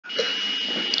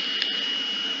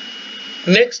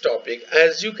Next topic,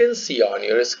 as you can see on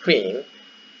your screen,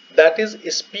 that is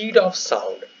speed of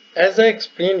sound. As I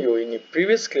explained you in the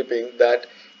previous clipping, that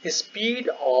speed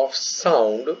of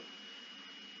sound,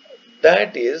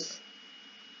 that is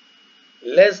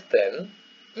less than,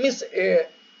 means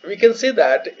we can say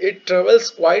that it travels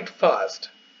quite fast.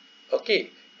 Okay,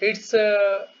 its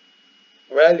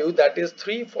value, that is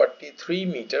 343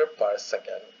 meter per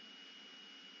second.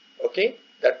 Okay,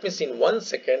 that means in 1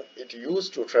 second it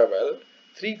used to travel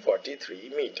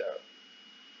 343 meter.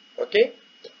 Okay,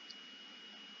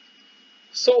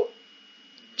 so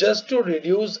just to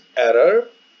reduce error,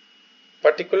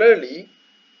 particularly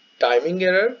timing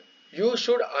error, you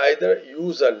should either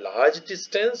use a large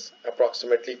distance,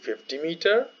 approximately 50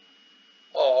 meter,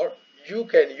 or you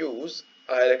can use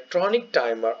an electronic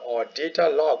timer or data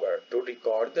logger to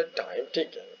record the time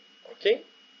taken. Okay,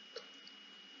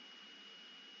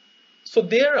 so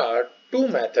there are two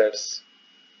methods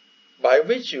by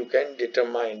which you can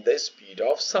determine the speed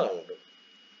of sound.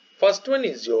 First one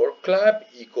is your clap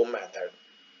echo method.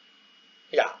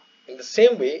 Yeah, in the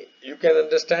same way you can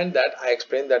understand that I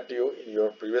explained that to you in your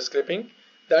previous clipping,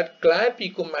 that clap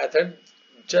echo method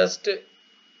just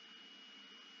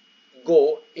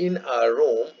go in a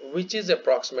room which is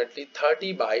approximately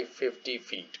 30 by 50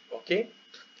 feet. Okay,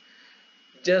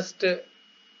 just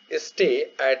stay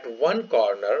at one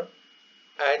corner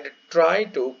and try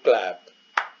to clap.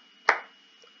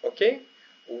 Okay,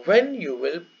 when you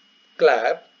will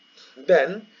clap,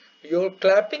 then your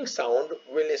clapping sound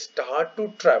will start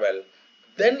to travel,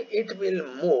 then it will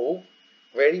move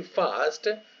very fast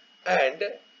and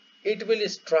it will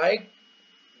strike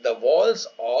the walls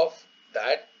of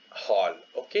that hall,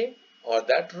 okay, or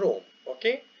that room.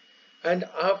 Okay, and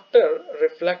after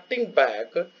reflecting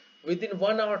back within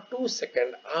 1 or 2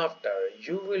 seconds after,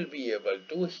 you will be able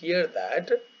to hear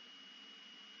that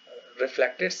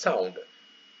reflected sound.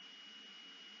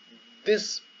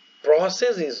 This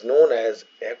process is known as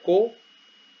echo,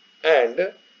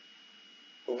 and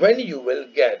when you will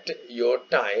get your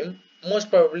time,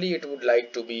 most probably it would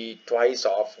like to be twice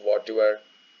of whatever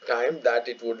time that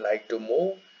it would like to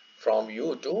move from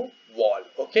you to wall.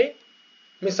 Okay,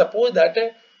 means suppose that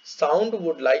a sound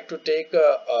would like to take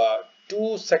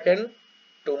 2 seconds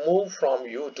to move from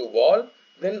you to wall,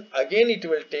 then again it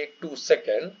will take 2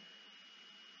 seconds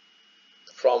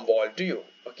from wall to you.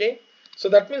 Okay, so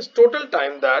that means total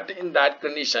time that in that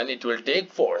condition it will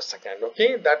take 4 seconds.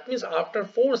 Okay, that means after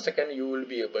 4 seconds you will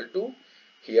be able to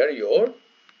hear your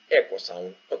echo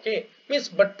sound. Okay, means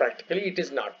but practically it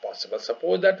is not possible.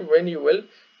 Suppose that when you will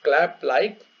clap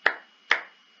like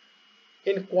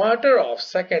in quarter of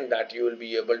second, that you will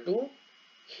be able to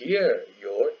hear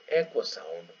your echo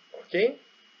sound. Okay,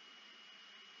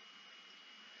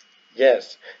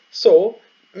 yes, so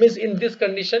means in this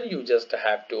condition you just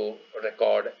have to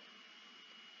record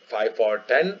 5 or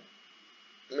 10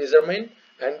 measurement,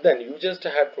 and then you just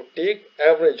have to take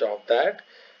average of that.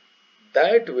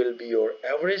 That will be your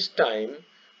average time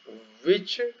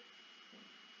which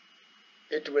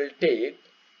it will take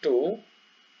to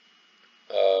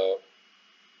uh,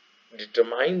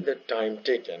 determine the time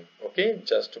taken, okay,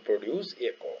 just to produce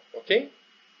echo. Okay,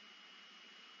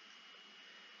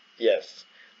 yes,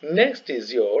 next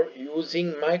is your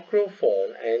using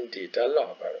microphone and data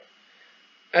logger.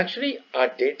 Actually, a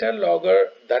data logger,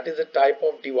 that is a type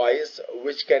of device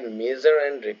which can measure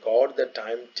and record the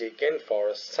time taken for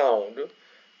a sound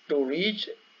to reach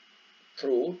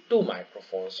through two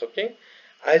microphones. Okay,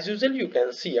 as usual you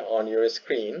can see on your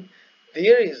screen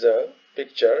there is a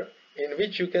picture in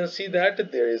which you can see that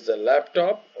there is a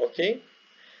laptop. Okay,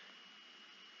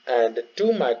 and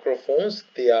two microphones,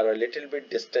 they are a little bit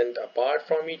distant apart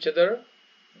from each other.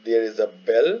 There is a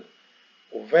bell.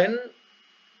 When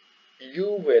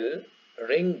you will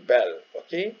ring bell,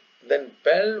 okay, then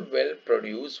bell will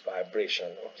produce vibration.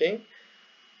 Okay,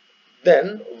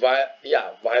 then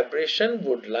vibration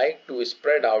would like to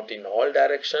spread out in all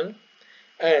direction,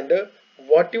 and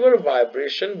whatever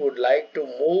vibration would like to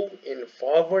move in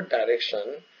forward direction,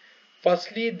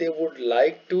 firstly they would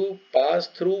like to pass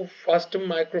through first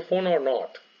microphone or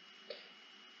not,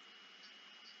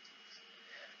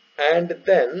 and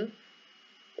then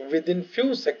within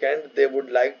few seconds they would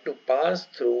like to pass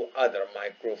through other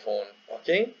microphone.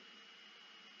 Okay,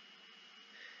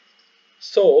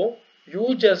 so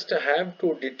you just have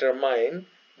to determine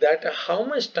that how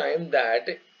much time that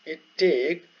it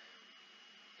take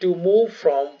to move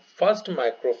from first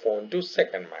microphone to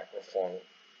second microphone.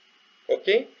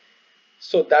 Okay,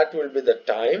 so that will be the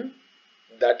time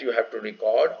that you have to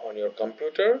record on your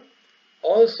computer.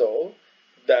 Also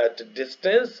that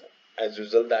distance, as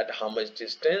usual, that how much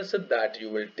distance that you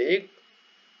will take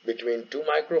between two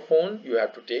microphones, you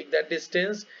have to take that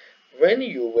distance. When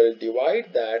you will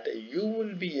divide that, you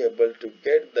will be able to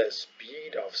get the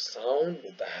speed of sound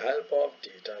with the help of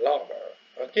data logger.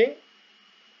 Okay,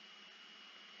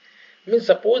 means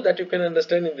suppose that you can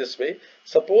understand in this way.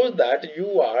 Suppose that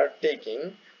you are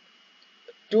taking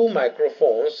two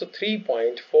microphones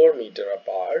 3.4 meter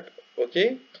apart,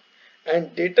 okay,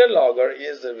 and data logger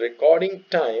is a recording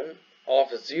time of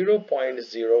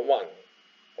 0.01.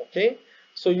 okay,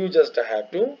 so you just have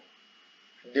to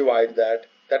divide that.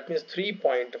 That means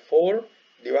 3.4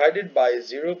 divided by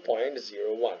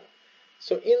 0.01.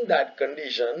 So in that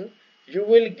condition you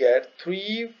will get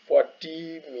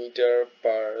 340 meter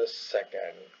per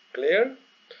second. Clear?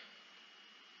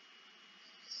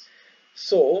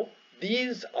 So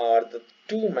these are the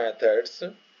two methods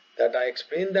that I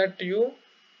explained that to you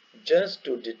just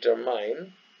to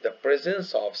determine the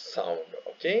presence of sound.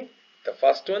 Okay, the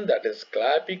first one, that is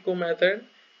clap echo method,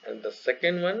 and the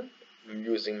second one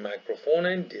using microphone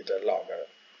and data logger.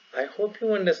 I hope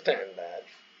you understand that.